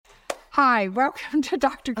Hi, welcome to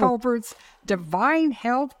Dr. Colbert's Divine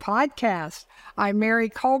Health Podcast. I'm Mary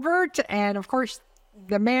Colbert, and of course,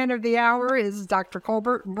 the man of the hour is Dr.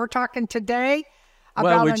 Colbert. And we're talking today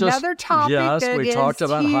about another topic. Yes, we talked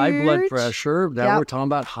about huge. high blood pressure. Now we're talking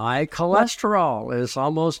about high cholesterol. It's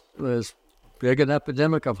almost as big an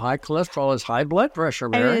epidemic of high cholesterol as high blood pressure,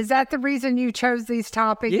 Mary. And is that the reason you chose these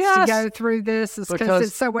topics Yes, to go through this? Is because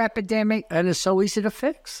it's so epidemic? And it's so easy to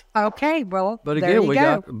fix. Okay, well, But there again, you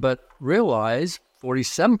go. but realize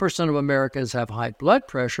 47% of Americans have high blood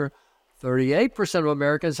pressure, 38% of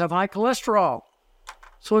Americans have high cholesterol.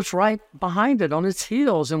 So it's right behind it on its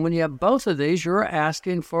heels. And when you have both of these, you're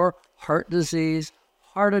asking for heart disease,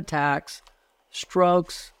 heart attacks,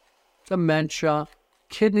 strokes, dementia,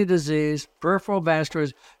 kidney disease, peripheral vascular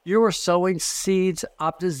disease. You are sowing seeds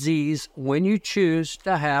of disease when you choose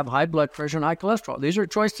to have high blood pressure and high cholesterol. These are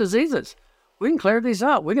choice diseases. We can clear these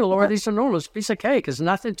up. We can lower these to normal. It's a piece of cake. There's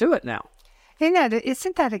nothing to it now.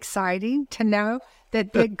 Isn't that exciting to know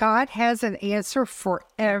that God has an answer for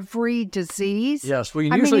every disease? Yes,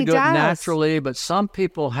 we usually do it naturally, but some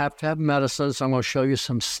people have to have medicines. So I'm going to show you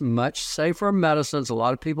some much safer medicines. A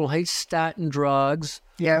lot of people hate statin drugs.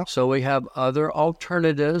 Yeah. So we have other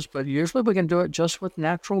alternatives, but usually we can do it just with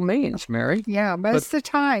natural means, Mary. Yeah, most of the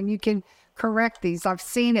time you can correct these. I've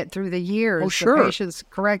seen it through the years. Oh, sure. The patients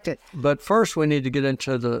correct it. But first we need to get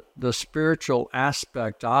into the spiritual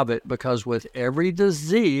aspect of it, because with every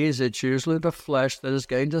disease, it's usually the flesh that is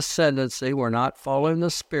gained ascendancy. We're not following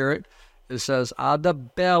the spirit. It says, out of the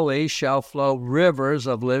belly shall flow rivers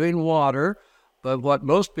of living water. But what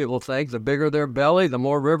most people think, the bigger their belly, the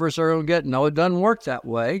more rivers they're going to get. No, it doesn't work that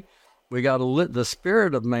way. We got to the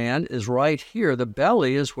spirit of man is right here. The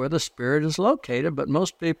belly is where the spirit is located, but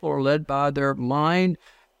most people are led by their mind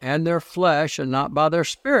and their flesh and not by their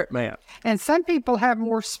spirit man. And some people have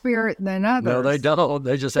more spirit than others. No, they don't.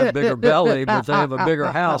 They just have bigger belly, but they have a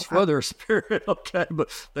bigger house for their spirit. Okay, but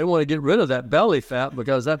they want to get rid of that belly fat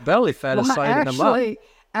because that belly fat is signing them up.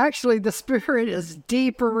 Actually, the spirit is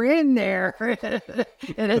deeper in there,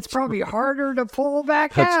 and it's probably harder to pull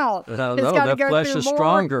back out. No, that flesh is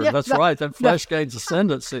stronger. Yeah, That's right. That flesh gains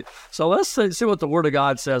ascendancy. So let's see what the Word of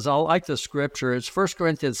God says. I like the scripture. It's 1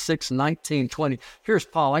 Corinthians 6:19-20. Here's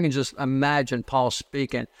Paul. I can just imagine Paul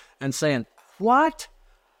speaking and saying, "What?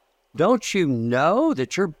 Don't you know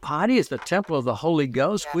that your body is the temple of the Holy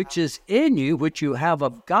Ghost, which is in you, which you have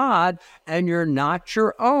of God, and you're not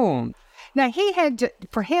your own?" Now, he had to,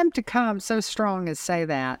 for him to come so strong and say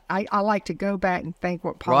that, I like to go back and think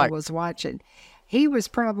what Paul was watching. He was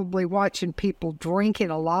probably watching people drinking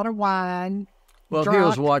a lot of wine. Well, he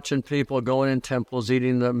was watching people going in temples,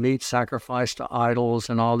 eating the meat sacrificed to idols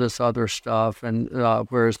and all this other stuff, and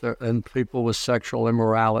and people with sexual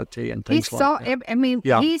immorality and things like that. I mean,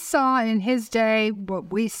 he saw in his day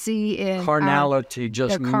what we see in carnality,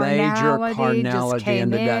 major carnality in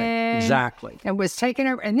the day. Exactly. And was taken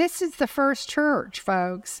over. And this is the first church,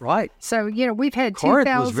 folks. Right. So, we've had 2,000.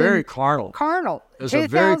 Corinth was very carnal. It was a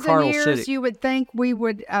very carnal years, city. You would think we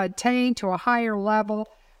would attain to a higher level.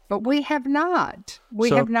 But we have not. We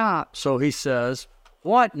have not. So he says,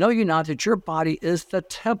 "What? Know you not that your body is the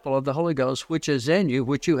temple of the Holy Ghost, which is in you,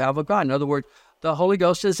 which you have of God?" In other words, the Holy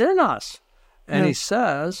Ghost is in us. And he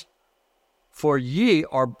says, "For ye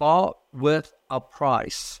are bought with a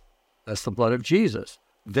price." That's the blood of Jesus.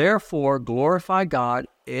 "Therefore, glorify God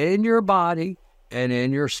in your body and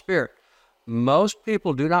in your spirit." Most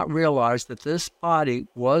people do not realize that this body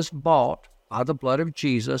was bought by the blood of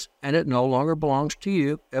Jesus, and it no longer belongs to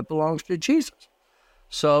you. It belongs to Jesus.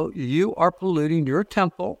 So you are polluting your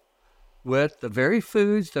temple with the very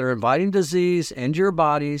foods that are inviting disease into your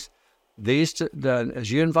bodies.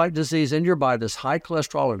 As you invite disease into your body, this high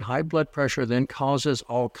cholesterol and high blood pressure then causes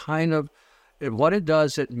all kind of, what it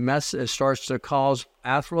does, it starts to cause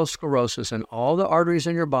atherosclerosis in all the arteries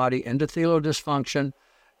in your body, endothelial dysfunction,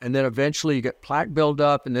 and then eventually you get plaque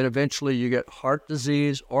buildup, and then eventually you get heart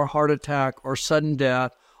disease or heart attack or sudden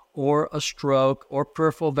death or a stroke or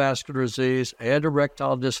peripheral vascular disease and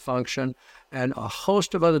erectile dysfunction and a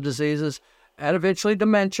host of other diseases, and eventually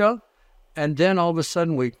dementia. And then all of a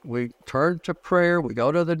sudden we turn to prayer, we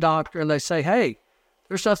go to the doctor, and they say, "Hey,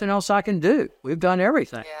 there's nothing else I can do. We've done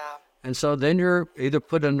everything." Yeah. And so then you're either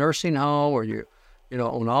put in a nursing home or you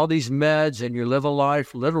on all these meds, and you live a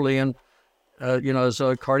life literally in as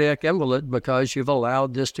a cardiac invalid because you've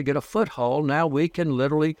allowed this to get a foothold. Now we can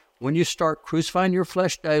literally, when you start crucifying your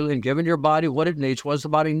flesh daily and giving your body what it needs, what does the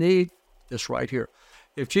body need? This right here.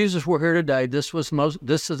 If Jesus were here today, this is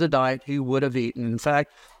the diet he would have eaten. In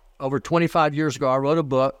fact, over 25 years ago, I wrote a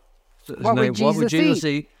book. What would Jesus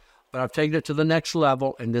eat? But I've taken it to the next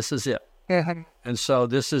level, and this is it. And so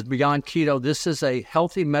this is beyond keto. This is a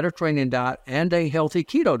healthy Mediterranean diet and a healthy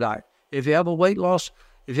keto diet. If you have a weight loss,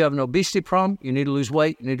 if you have an obesity problem, you need to lose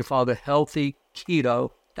weight, you need to follow the healthy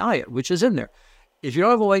keto diet, which is in there. If you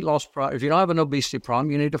don't have a weight loss problem, if you don't have an obesity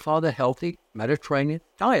problem, you need to follow the healthy Mediterranean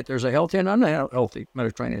diet. There's a healthy and unhealthy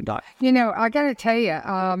Mediterranean diet. You know, I got to tell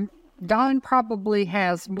you, Don probably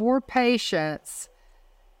has more patients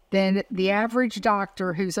than the average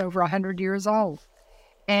doctor who's over 100 years old.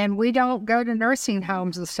 And we don't go to nursing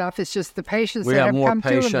homes and stuff. It's just the patients We that have have more come to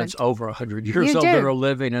them. patients over 100 years You old do. that are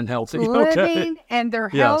living and healthy. Living, Okay. and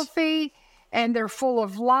they're Yes. healthy, and they're full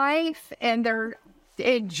of life, and they're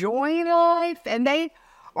enjoying life. And they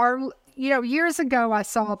are, you know, years ago I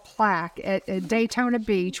saw a plaque at Daytona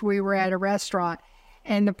Beach. We were at a restaurant,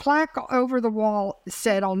 and the plaque over the wall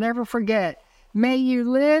said, I'll never forget, may you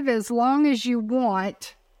live as long as you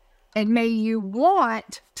want, and may you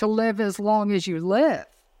want to live as long as you live.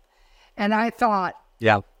 And I thought,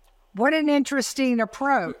 Yeah. what an interesting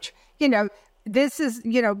approach. You know, this is,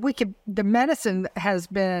 you know, the medicine has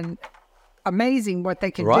been amazing what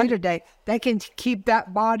they can do Right. today. They can keep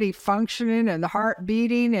that body functioning and the heart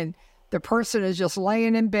beating, and the person is just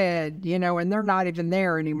laying in bed, you know, and they're not even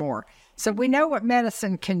there anymore. So we know what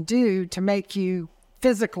medicine can do to make you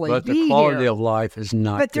physically But be the quality here. of life is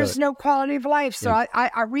not But there's good. no quality of life. So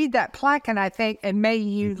I read that plaque and I think, and may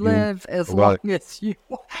you live as Right. long as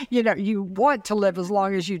you know, you want to live as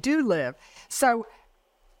long as you do live. So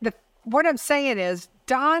what I'm saying is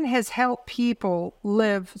Don has helped people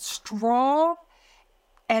live strong,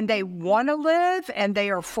 and they want to live, and they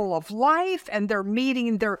are full of life, and they're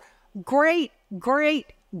meeting their great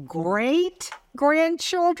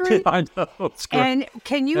grandchildren. I know. It's great. And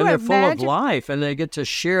can you and they're imagine? full of life, and they get to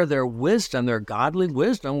share their wisdom, their godly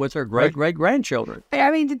wisdom, with their great-great-grandchildren. I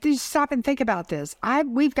mean, did you stop and think about this?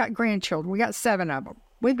 We've got grandchildren. We got 7 of them.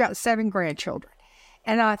 We've got 7 grandchildren.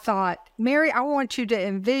 And I thought, Mary, I want you to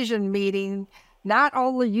envision meeting not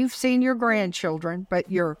only you've seen your grandchildren, but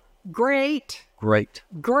your great,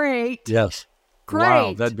 Yes. great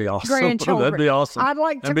Wow, that'd be awesome. grandchildren. That'd be awesome. I'd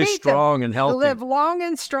like to and be meet strong them, and healthy. live long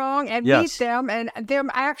and strong, and Yes. meet them, and them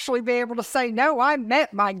actually be able to say, "No, I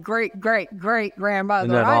met my great grandmother. Isn't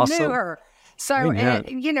that I awesome? knew her." So, Amen.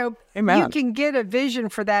 and, you know, Amen. you can get a vision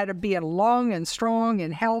for that of being long and strong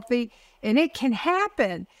and healthy, and it can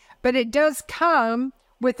happen. But it does come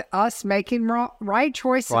with us making right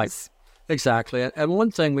choices. Right. Exactly. And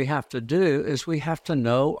one thing we have to do is we have to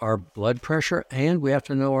know our blood pressure, and we have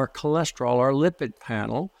to know our cholesterol, our lipid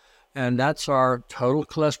panel. And that's our total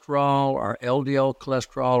cholesterol, our LDL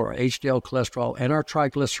cholesterol, our HDL cholesterol, and our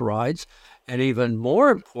triglycerides. And even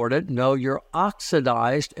more important, know your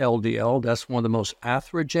oxidized LDL. That's one of the most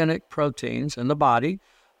atherogenic proteins in the body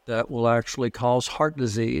that will actually cause heart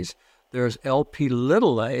disease. There's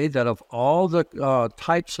Lp(a) that of all the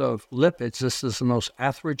types of lipids, this is the most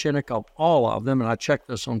atherogenic of all of them. And I checked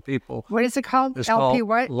this on people. What is it called? It's LP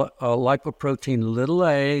called what?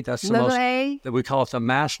 lipoprotein(a). That's the Little most, a? that we call it the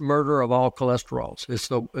mass murder of all cholesterols. It's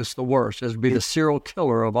the worst. It would be the serial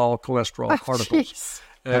killer of all cholesterol particles.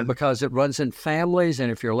 Jeez. Because it runs in families,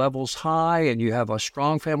 and if your level's high and you have a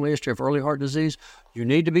strong family history of early heart disease, you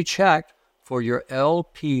need to be checked for your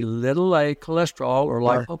Lp(a) cholesterol or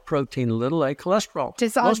lipoprotein(a) cholesterol.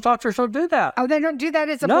 Most doctors don't do that. Oh, they don't do that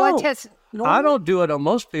as a No, blood test? I don't do it on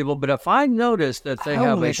most people, but if I notice that they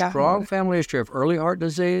have Holy a God. strong family history of early heart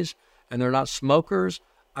disease and they're not smokers,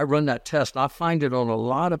 I run that test, and I find it on a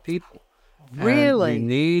lot of people. Really? And we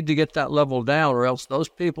need to get that level down, or else those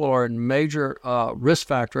people are in major risk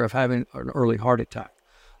factor of having an early heart attack.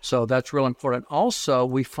 So that's real important. Also,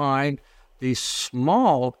 we find the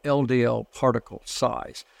small LDL particle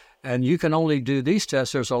size. And you can only do these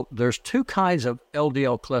tests. There's 2 kinds of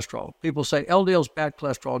LDL cholesterol. People say LDL is bad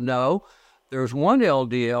cholesterol. No, there's one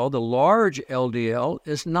LDL. The large LDL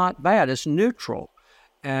is not bad. It's neutral.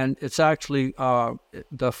 And it's actually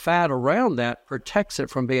the fat around that protects it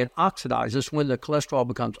from being oxidized. It's when the cholesterol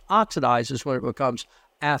becomes oxidized is when it becomes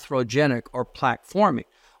atherogenic or plaque forming.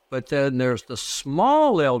 But then there's the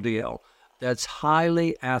small LDL that's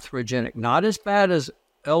highly atherogenic. Not as bad as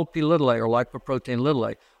Lp(a) or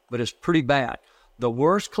lipoprotein(a), but it's pretty bad. The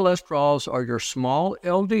worst cholesterols are your small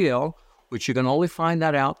LDL, which you can only find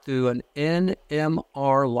that out through an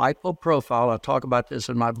NMR lipoprofile. I talk about this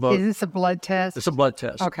in my book. Is this a blood test? It's a blood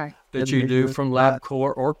test Okay. that you do from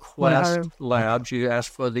LabCorp or Quest Labs. You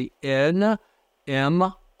ask for the NMR.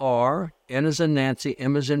 N as in Nancy,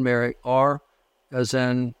 M as in Mary, R as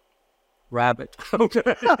in Rabbit. Okay.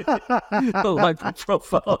 The lipo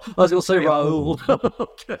profile. I was going to say Raul.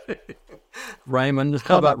 Okay. Raymond.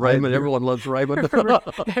 How about Raymond? Everyone loves Raymond.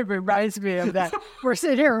 It reminds me of that. We're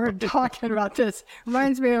sitting here talking about this.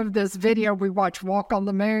 Reminds me of this video we watched, Walk on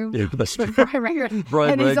the Moon. Yeah, that's with Brian Regan.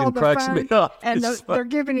 Brian And he's Regan on the cracks phone, me up. and they're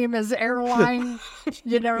giving him his airline,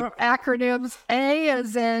 acronyms. A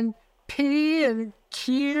as in P and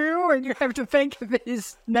Q, and you have to think of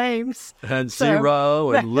these names. And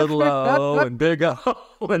zero and little O and big O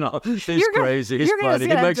and all. He's crazy. He's funny.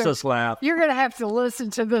 He makes us laugh. You're going to have to listen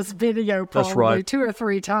to this video probably right. 2 or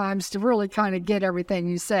 3 times to really kind of get everything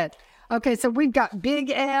you said. Okay, so we've got big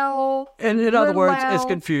L. And in other words, L. it's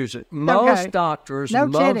confusing. Most doctors,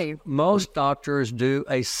 kidding. Most doctors do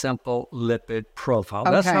a simple lipid profile.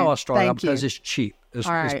 That's how I start out because it's cheap. It's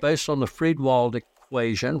based on the Friedewald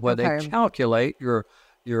equation where they calculate your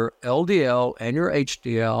LDL and your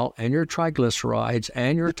HDL and your triglycerides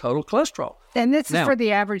and your total cholesterol. And this is for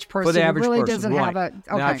the average person. For the average who really person, doesn't have a.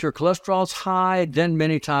 Okay. Now, if your cholesterol's high, then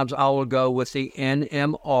many times I will go with the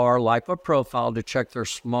NMR lipoprofile to check their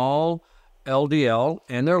small LDL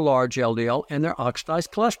and their large LDL and their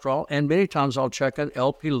oxidized cholesterol. And many times I'll check an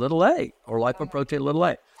LP little a or lipoprotein little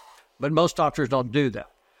a. But most doctors don't do that.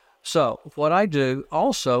 So what I do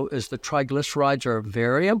also is the triglycerides are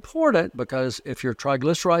very important because if your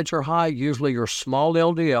triglycerides are high, usually your small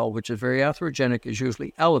LDL, which is very atherogenic, is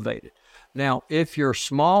usually elevated. Now, if your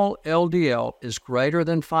small LDL is greater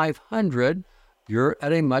than 500, you're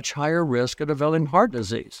at a much higher risk of developing heart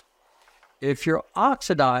disease. If your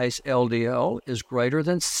oxidized LDL is greater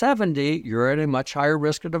than 70, you're at a much higher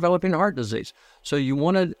risk of developing heart disease. So you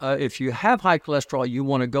want to, if you have high cholesterol, you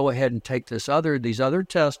want to go ahead and take these other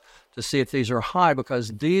tests to see if these are high because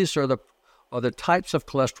these are the types of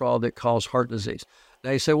cholesterol that cause heart disease.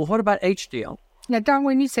 Now you say, well, what about HDL? Now, Don,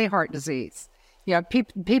 when you say heart disease,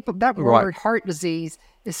 people that word heart disease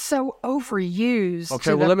is so overused.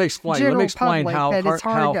 Okay, well, let me explain how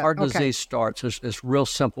heart disease starts. It's real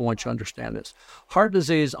simple once you understand this. Heart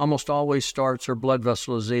disease almost always starts, or blood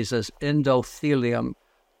vessel disease, as endothelium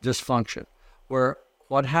dysfunction, where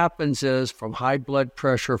what happens is from high blood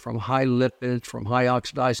pressure, from high lipids, from high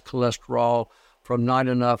oxidized cholesterol,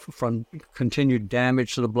 from continued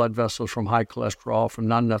damage to the blood vessels from high cholesterol, from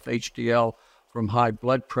not enough HDL, from high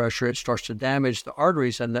blood pressure, it starts to damage the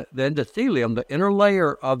arteries and the endothelium, the inner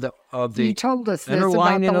layer of the you told us this inner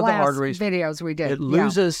lining about the of the last arteries. Videos we did. It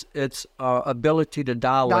loses its ability to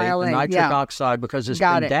dilate the nitric oxide because it's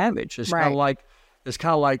been damaged. It's kind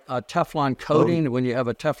of like a Teflon coating. When you have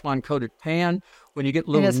a Teflon coated pan, when you get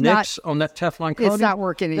little nicks on that Teflon coating, it's not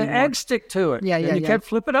working anymore. The eggs stick to it. And you can't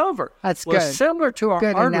flip it over. That's good. Similar to our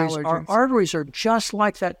arteries. Analogies. Our arteries are just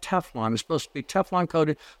like that Teflon. It's supposed to be Teflon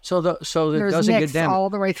coated so that it doesn't get damaged. All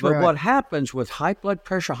the way through. But what happens with high blood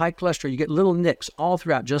pressure, high cholesterol, you get little nicks all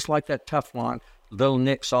throughout, just like that Teflon. Little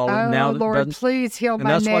nicks all now. Lord, please heal my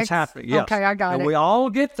nicks. And that's what's happening. Yes. Okay, I got it. And we all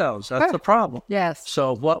get those. That's the problem. Yes.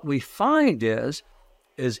 So what we find is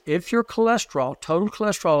if your total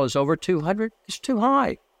cholesterol is over 200, it's too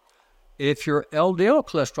high. If your LDL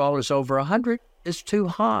cholesterol is over 100, it's too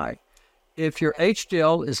high. If your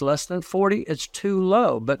HDL is less than 40, it's too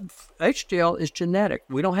low. But HDL is genetic.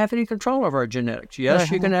 We don't have any control over our genetics.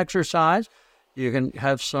 Yes, you can exercise. You can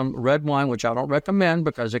have some red wine, which I don't recommend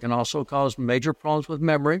because it can also cause major problems with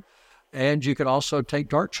memory. And you could also take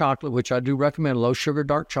dark chocolate, which I do recommend, low sugar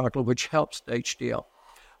dark chocolate, which helps the HDL.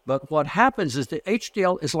 But what happens is the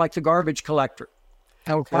HDL is like the garbage collector.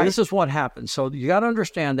 Okay. So this is what happens. So you got to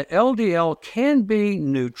understand the LDL can be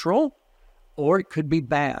neutral or it could be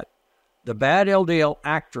bad. The bad LDL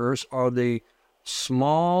actors are the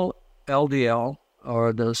small LDL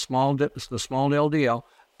or the small LDL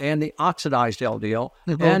and the oxidized LDL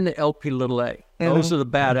and the LP little a. Those are the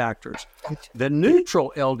bad actors. The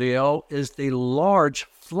neutral LDL is the large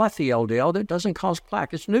fluffy LDL that doesn't cause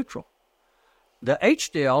plaque. It's neutral. The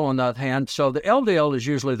HDL, on the other hand, so the LDL is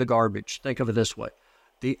usually the garbage. Think of it this way.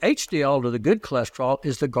 The HDL, or the good cholesterol,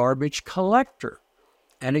 is the garbage collector.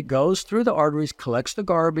 And it goes through the arteries, collects the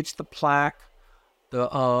garbage, the plaque,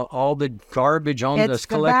 all the garbage on the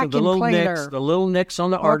collector, the little nicks on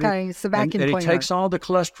the artery. Okay, it's the vacuum cleaner. And it takes all the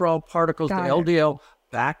cholesterol particles, the LDL,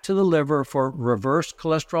 back to the liver for reverse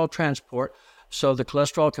cholesterol transport. So the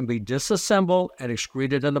cholesterol can be disassembled and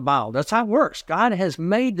excreted in the bile. That's how it works. God has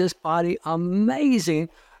made this body amazing.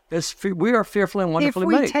 We are fearfully and wonderfully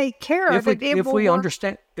made. If we take care of it, if we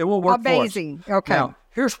understand, it will work amazing. For us. Okay. Now,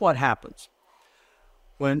 here's what happens.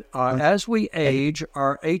 When as we age,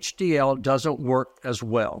 our HDL doesn't work as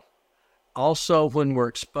well. Also, when we're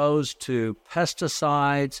exposed to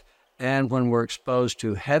pesticides and when we're exposed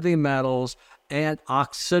to heavy metals and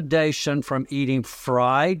oxidation from eating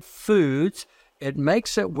fried foods. It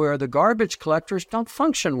makes it where the garbage collectors don't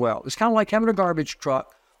function well. It's kind of like having a garbage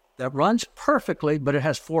truck that runs perfectly, but it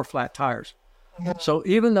has 4 flat tires. So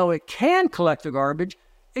even though it can collect the garbage,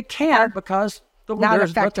 it can't because the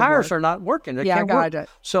tires are not working. It can't work.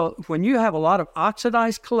 So when you have a lot of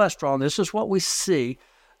oxidized cholesterol, and this is what we see,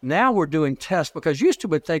 now we're doing tests because used to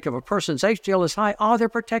would think if a person's HDL is high, they're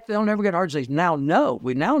protected, they'll never get heart disease. We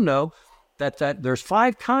now know that there's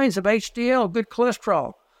 5 kinds of HDL, good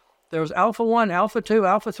cholesterol. There's alpha 1, alpha 2,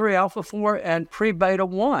 alpha 3, alpha 4, and pre-beta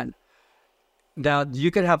 1. Now,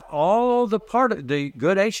 you could have all the part of the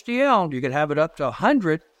good HDL, you could have it up to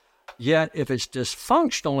 100, yet if it's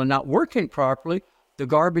dysfunctional and not working properly, the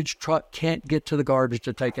garbage truck can't get to the garbage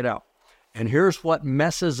to take it out. And here's what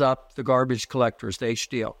messes up the garbage collectors, the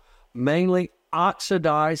HDL, mainly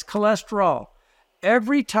oxidized cholesterol.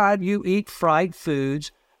 Every time you eat fried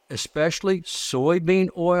foods, especially soybean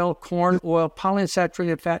oil, corn oil,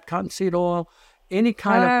 polyunsaturated fat, cottonseed oil, any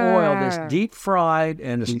kind of oil that's deep fried,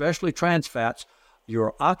 and especially trans fats,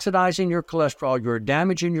 you're oxidizing your cholesterol, you're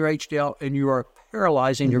damaging your HDL, and you are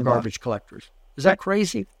paralyzing your garbage collectors. Is that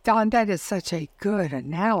crazy? Don, that is such a good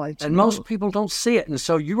analogy. And most people don't see it. And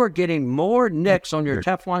so you are getting more nicks on your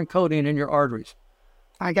Teflon coating in your arteries.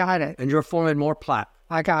 I got it. And you're forming more plaque.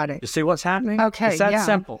 I got it. You see what's happening? Okay, it's that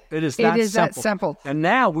simple. It is that simple. And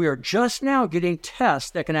now we are just now getting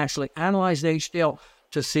tests that can actually analyze the HDL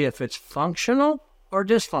to see if it's functional or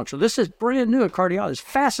dysfunctional. This is brand new in cardiology. It's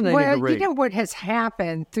fascinating to read. Well, you know what has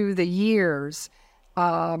happened through the years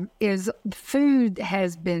is food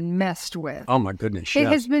has been messed with. Oh, my goodness, It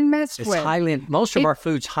has been messed with. Most of our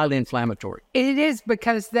food's highly inflammatory. It is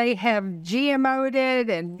because they have GMO'd it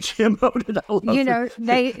and... GMO'd it? I love you know,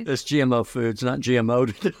 It's GMO foods, not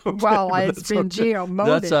GMO'd it. Okay, well, it's been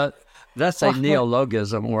GMO'd. That's a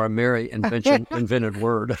neologism or a Mary invented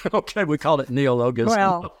word. Okay, we called it neologism.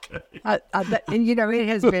 Well, and you know, it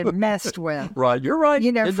has been messed with. Right, you're right.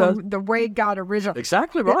 You know, from the way God originally.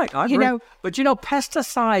 Exactly right. I agree. But you know,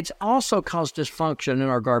 pesticides also cause dysfunction in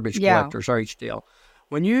our garbage collectors, our HDL.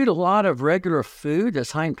 When you eat a lot of regular food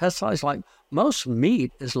that's high in pesticides, like most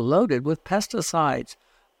meat is loaded with pesticides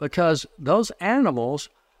because those animals.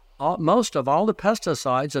 Most of all the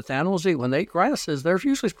pesticides that the animals eat when they eat grasses, they're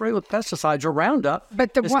usually sprayed with pesticides or Roundup.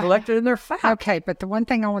 But it's collected in their fat. Okay, but the one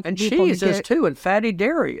thing I want people to get... And cheese is too, and fatty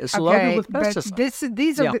dairy is loaded with pesticides.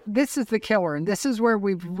 But this is the killer, and this is where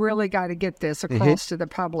we've really got to get this across to the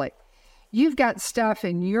public. You've got stuff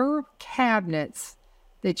in your cabinets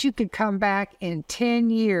that you could come back in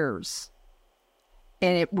 10 years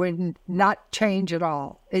and it would not change at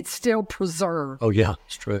all. It's still preserved. Oh, yeah,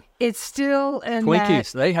 it's true. It's still in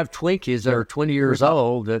Twinkies. They have Twinkies that are 20 years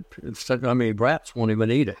old that, rats won't even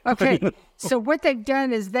eat it. Okay, so what they've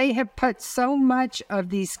done is they have put so much of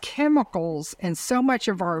these chemicals and so much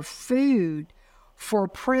of our food for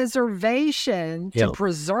preservation to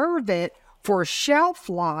preserve it for shelf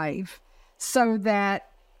life so that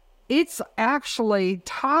it's actually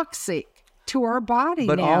toxic to our body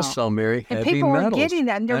but now. But also, Mary, and heavy people metals. are getting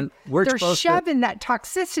that, and they're shoving that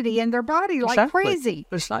toxicity in their body like crazy.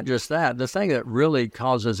 But it's not just that. The thing that really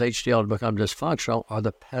causes HDL to become dysfunctional are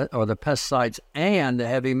the pesticides and the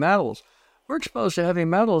heavy metals. We're exposed to heavy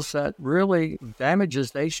metals that really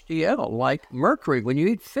damages the HDL, like mercury. When you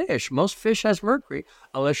eat fish, most fish has mercury,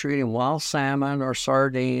 unless you're eating wild salmon or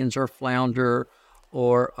sardines or flounder.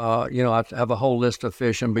 Or, I have a whole list of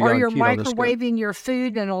fish and beyond. Or you're microwaving your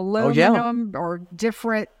food in aluminum or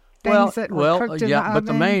different things that were cooked in the oven. But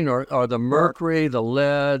the main are the mercury, the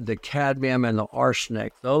lead, the cadmium, and the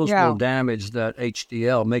arsenic. Those will damage that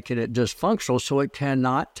HDL, making it dysfunctional so it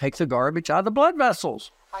cannot take the garbage out of the blood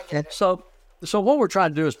vessels. I get it. So what we're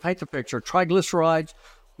trying to do is paint the picture. Triglycerides.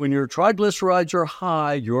 When your triglycerides are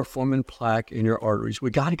high, you're forming plaque in your arteries. We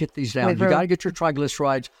got to get these down. You got to get your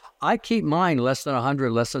triglycerides. I keep mine less than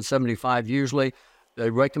 100, less than 75 usually. They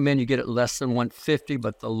recommend you get it less than 150,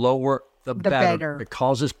 but the lower, the better. It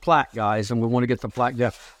causes plaque, guys, and we want to get the plaque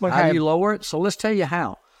down. Okay. How do you lower it? So let's tell you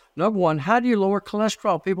how. Number one, how do you lower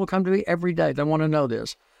cholesterol? People come to me every day. They want to know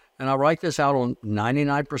this. And I write this out on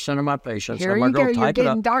 99% of my patients. Here you go. You're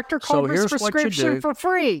getting Dr. Colbert's prescription for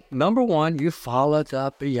free. Number one, you follow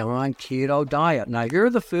the Beyond Keto diet. Now, here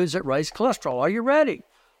are the foods that raise cholesterol. Are you ready?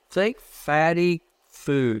 Think fatty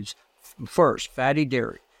foods. First, fatty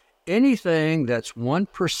dairy. Anything that's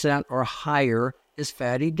 1% or higher is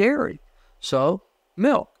fatty dairy. So,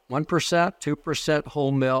 milk, 1%, 2%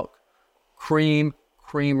 whole milk, cream,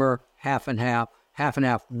 creamer, half and half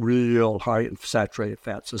real high in saturated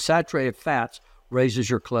fats. So saturated fats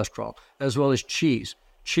raises your cholesterol, as well as cheese.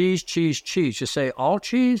 Cheese. You say all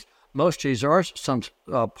cheese? most cheese. There are some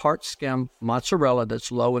part skim mozzarella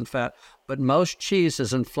that's low in fat, but most cheese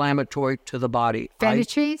is inflammatory to the body. Feta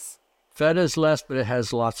cheese? Feta is less, but it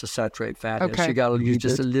has lots of saturated fat. Okay. So you got to use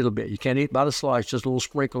just a little bit. You can't eat by the slice, just a little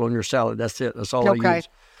sprinkle on your salad. That's it. That's all I use.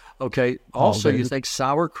 Okay. Also, you think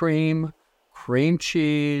sour cream, cream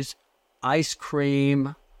cheese, ice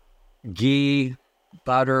cream, ghee,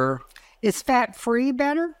 butter. Is fat-free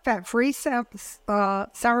better? Fat-free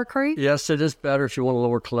sour cream? Yes, it is better if you want to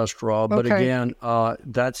lower cholesterol. But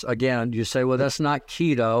again, you say, well, that's not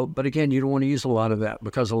keto. But again, you don't want to use a lot of that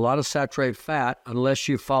because a lot of saturated fat, unless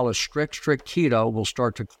you follow strict keto, will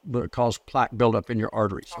start to cause plaque buildup in your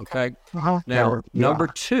arteries. Okay. Now, number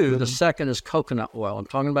two, the second is coconut oil. I'm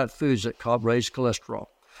talking about foods that raise cholesterol.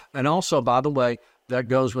 And also, by the way, that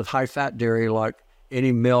goes with high-fat dairy like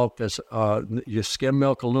any milk that's you skim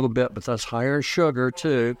milk a little bit, but that's higher in sugar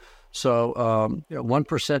too. So 1%,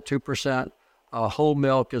 2% whole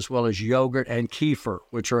milk, as well as yogurt and kefir,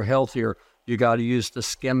 which are healthier. You got to use the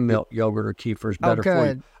skim milk yogurt or kefir is better for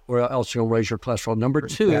you, or else you'll raise your cholesterol. Number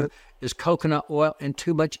two is coconut oil and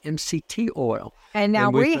too much MCT oil. And now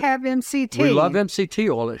we have MCT. We love MCT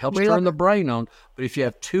oil. It helps turn the brain on. But if you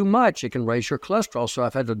have too much, it can raise your cholesterol. So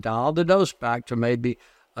I've had to dial the dose back to maybe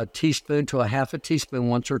a teaspoon to a half a teaspoon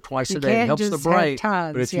once or twice a day. It helps the brain.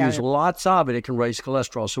 But if you use lots of it, it can raise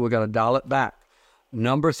cholesterol. So we got to dial it back.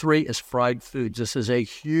 Number three is fried foods. This is a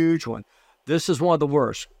huge one. This is one of the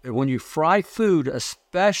worst. When you fry food,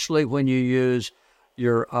 especially when you use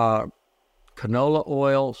your canola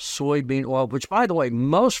oil, soybean oil, which, by the way,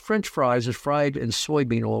 most French fries is fried in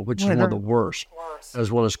soybean oil, which is one of the worst, as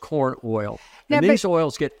well as corn oil. And these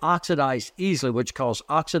oils get oxidized easily, which causes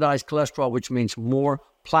oxidized cholesterol, which means more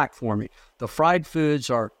plaque forming. The fried foods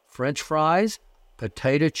are French fries,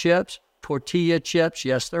 potato chips, tortilla chips.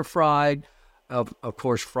 Yes, they're fried. Of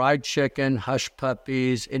course, fried chicken, hush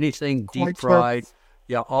puppies, anything deep fried.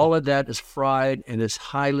 Yeah, all of that is fried and is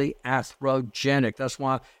highly atherogenic. That's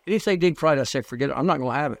why anything deep fried, I say, forget it. I'm not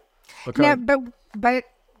going to have it. Now, but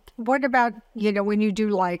what about, when you do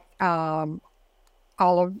like avocado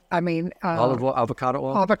oil? Avocado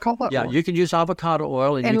oil? Avocado oil. Yeah, you can use avocado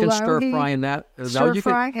oil and you can stir fry in that. It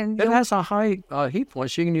has a high heat point,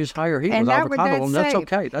 so you can use higher heat with avocado oil, and that's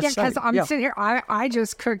okay. That's safe. Because I'm sitting here, I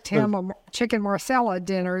just cooked him a chicken marsala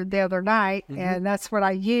dinner the other night, and that's what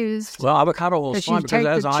I used. Well, avocado oil is fine because it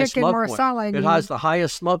has a high smoke point. It has the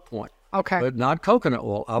highest smoke point. Okay. But not coconut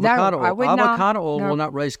oil. Avocado oil. Avocado oil will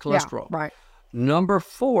not raise cholesterol. Yeah, right. Number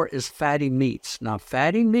four is fatty meats. Now,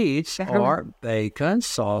 fatty meats are bacon,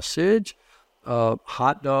 sausage,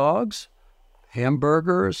 hot dogs,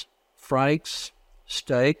 hamburgers, franks,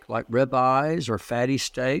 steak, like ribeyes or fatty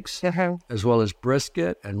steaks, as well as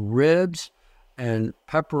brisket and ribs and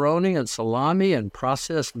pepperoni and salami and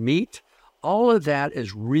processed meat. All of that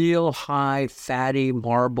is real high fatty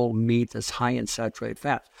marble meat that's high in saturated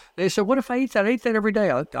fats. They said, what if I eat that? I eat that every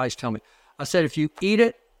day. Guys tell me. I said, if you eat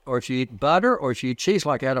it, or if you eat butter, or if you eat cheese,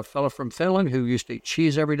 like I had a fellow from Finland who used to eat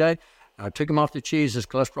cheese every day. I took him off the cheese. His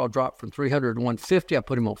cholesterol dropped from 300 to 150. I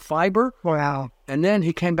put him on fiber. Wow. And then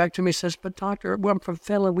he came back to me and says, but doctor, I'm from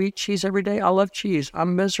Finland. We eat cheese every day. I love cheese.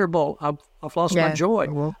 I'm miserable. I've lost my joy.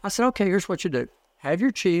 Well, I said, okay, here's what you do. Have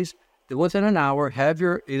your cheese. Then within an hour, have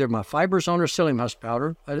your either my Fiberzone or psyllium husk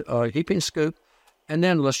powder, a heaping scoop, and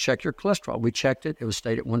then let's check your cholesterol. We checked it. It was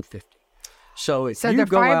stayed at 150. So if you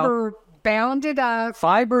go out... bound it up.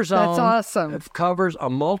 Fiberzone. That's awesome. It covers a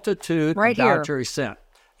multitude of dietary scent.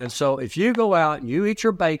 And so if you go out and you eat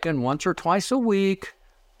your bacon once or twice a week,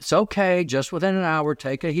 it's okay. Just within an hour,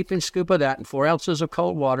 take a heaping scoop of that and 4 ounces of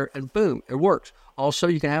cold water, and boom, it works. Also,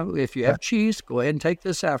 you can have, if you have cheese, go ahead and take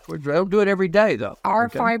this afterwards. Don't do it every day, though. Our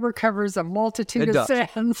fiber covers a multitude of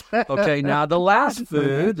sins. Okay, now the last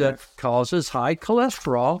food that causes high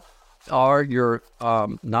cholesterol are your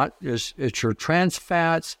it's your trans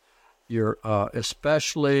fats. Your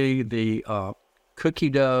especially the cookie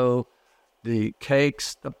dough, the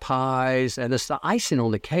cakes, the pies, and it's the icing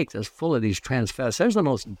on the cake that's full of these trans fats. Those are the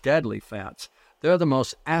most deadly fats. They're the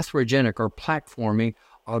most atherogenic or plaque-forming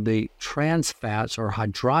are the trans fats or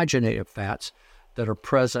hydrogenated fats that are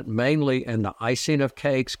present mainly in the icing of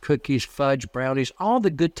cakes, cookies, fudge, brownies. All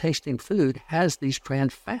the good-tasting food has these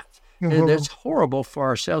trans fats. And it's horrible for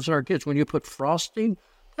ourselves and our kids. When you put frosting,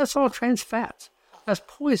 that's all trans fats. That's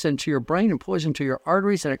poison to your brain and poison to your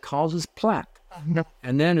arteries, and it causes plaque.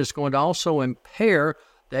 And then it's going to also impair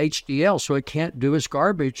the HDL, so it can't do its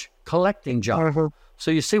garbage collecting job. So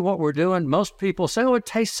you see what we're doing? Most people say, oh, it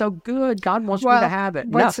tastes so good. God wants me to have it.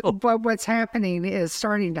 What's happening is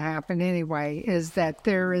starting to happen anyway, is that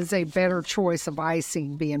there is a better choice of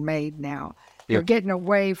icing being made now. You're getting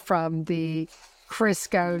away from the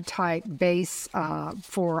Crisco type base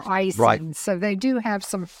for icing. Right. So they do have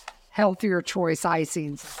some healthier choice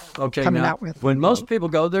icings coming out with. When most people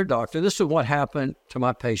go to their doctor, this is what happened to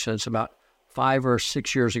my patients about 5 or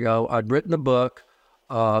 6 years ago. I'd written a book,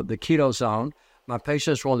 The Keto Zone. My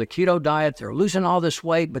patients were on the keto diet. They're losing all this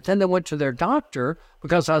weight, but then they went to their doctor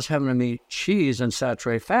because I was having them eat cheese and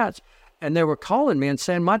saturated fats. And they were calling me and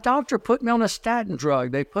saying, my doctor put me on a statin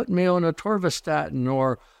drug. They put me on atorvastatin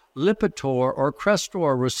or Lipitor or Crestor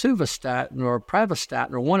or rosuvastatin or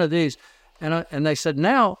Pravastatin or one of these. And they said,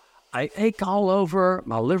 now I ache all over.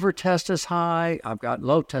 My liver test is high. I've got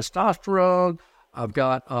low testosterone. I've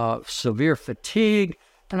got severe fatigue.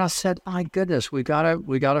 And I said, my goodness, we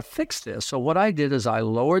gotta fix this. So what I did is I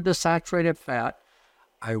lowered the saturated fat.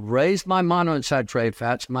 I raised my monounsaturated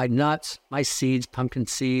fats, my nuts, my seeds, pumpkin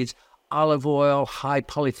seeds, olive oil, high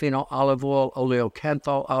polyphenol olive oil,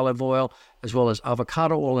 oleocanthal olive oil, as well as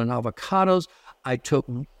avocado oil and avocados. I took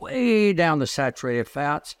way down the saturated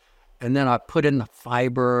fats, and then I put in the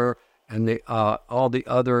fiber and all the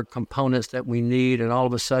other components that we need, and all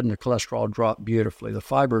of a sudden the cholesterol dropped beautifully. The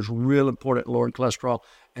fiber is real important at lowering cholesterol,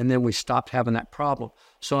 and then we stopped having that problem.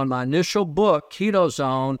 So in my initial book, Keto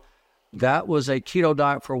Zone, that was a keto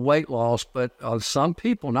diet for weight loss, but some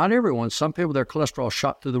people, not everyone, some people, their cholesterol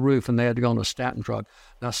shot through the roof and they had to go on a statin drug.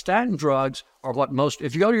 Now, statin drugs are what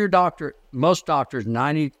if you go to your doctor, most doctors,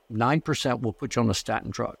 99% will put you on a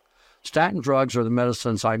statin drug. Statin drugs are the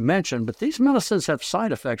medicines I mentioned, but these medicines have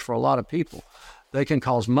side effects for a lot of people. They can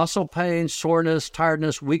cause muscle pain, soreness,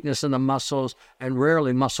 tiredness, weakness in the muscles, and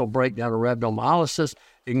rarely muscle breakdown or rhabdomyolysis.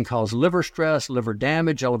 It can cause liver stress, liver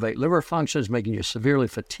damage, elevate liver functions, making you severely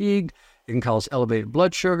fatigued. It can cause elevated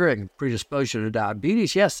blood sugar. It can predispose you to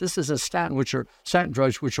diabetes. Yes, this is a statin, which are statin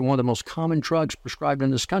drugs, which are one of the most common drugs prescribed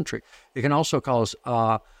in this country. It can also cause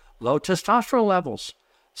low testosterone levels.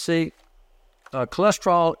 See,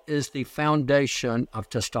 cholesterol is the foundation of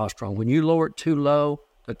testosterone. When you lower it too low,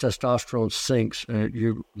 the testosterone sinks and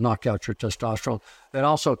you knock out your testosterone. That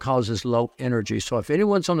also causes low energy. So if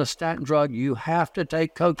anyone's on a statin drug, you have to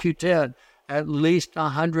take CoQ10, at least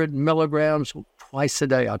 100 milligrams twice a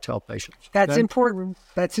day, I tell patients. That's important.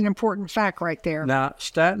 That's an important fact right there. Now,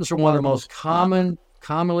 statins are one of the most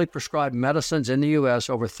commonly prescribed medicines in the U.S.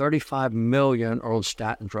 Over 35 million are on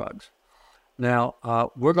statin drugs.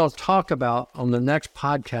 Now, we're going to talk about on the next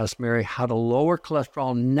podcast, Mary, how to lower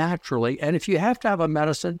cholesterol naturally. And if you have to have a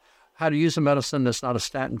medicine, how to use a medicine that's not a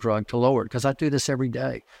statin drug to lower it, because I do this every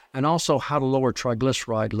day. And also how to lower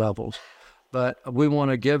triglyceride levels. But we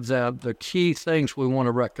want to give them the key things we want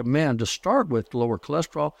to recommend to start with to lower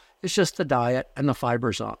cholesterol. It's just the diet and the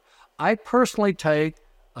Fiber Zone. I personally take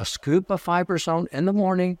a scoop of Fiber Zone in the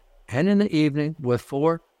morning and in the evening with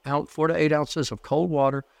 4 to 8 ounces of cold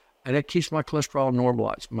water, and it keeps my cholesterol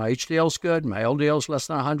normalized. My HDL is good, my LDL is less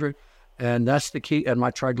than 100, and that's the key, and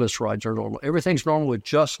my triglycerides are normal. Everything's normal with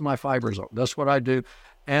just my Fiber Zone. That's what I do,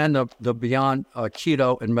 and the Beyond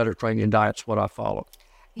Keto and Mediterranean diet's what I follow.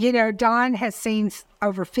 You know, Don has seen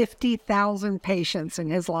over 50,000 patients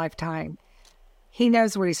in his lifetime. He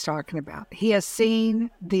knows what he's talking about. He has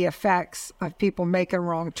seen the effects of people making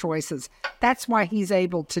wrong choices. That's why he's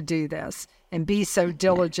able to do this and be so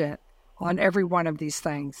diligent on every one of these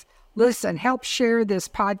things. Listen, help share this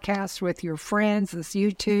podcast with your friends, this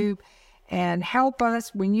YouTube, and help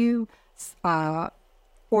us when you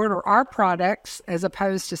order our products as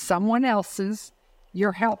opposed to someone else's.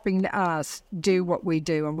 You're helping us do what we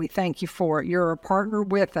do, and we thank you for it. You're a partner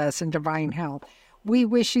with us in Divine Health. We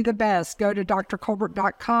wish you the best. Go to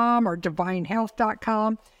drcolbert.com or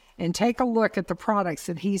divinehealth.com and take a look at the products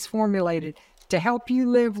that he's formulated to help you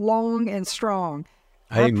live long and strong.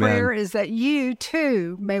 Amen. Our prayer is that you,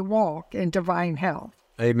 too, may walk in divine health.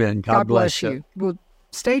 Amen. God bless you. Well,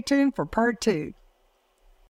 stay tuned for part 2.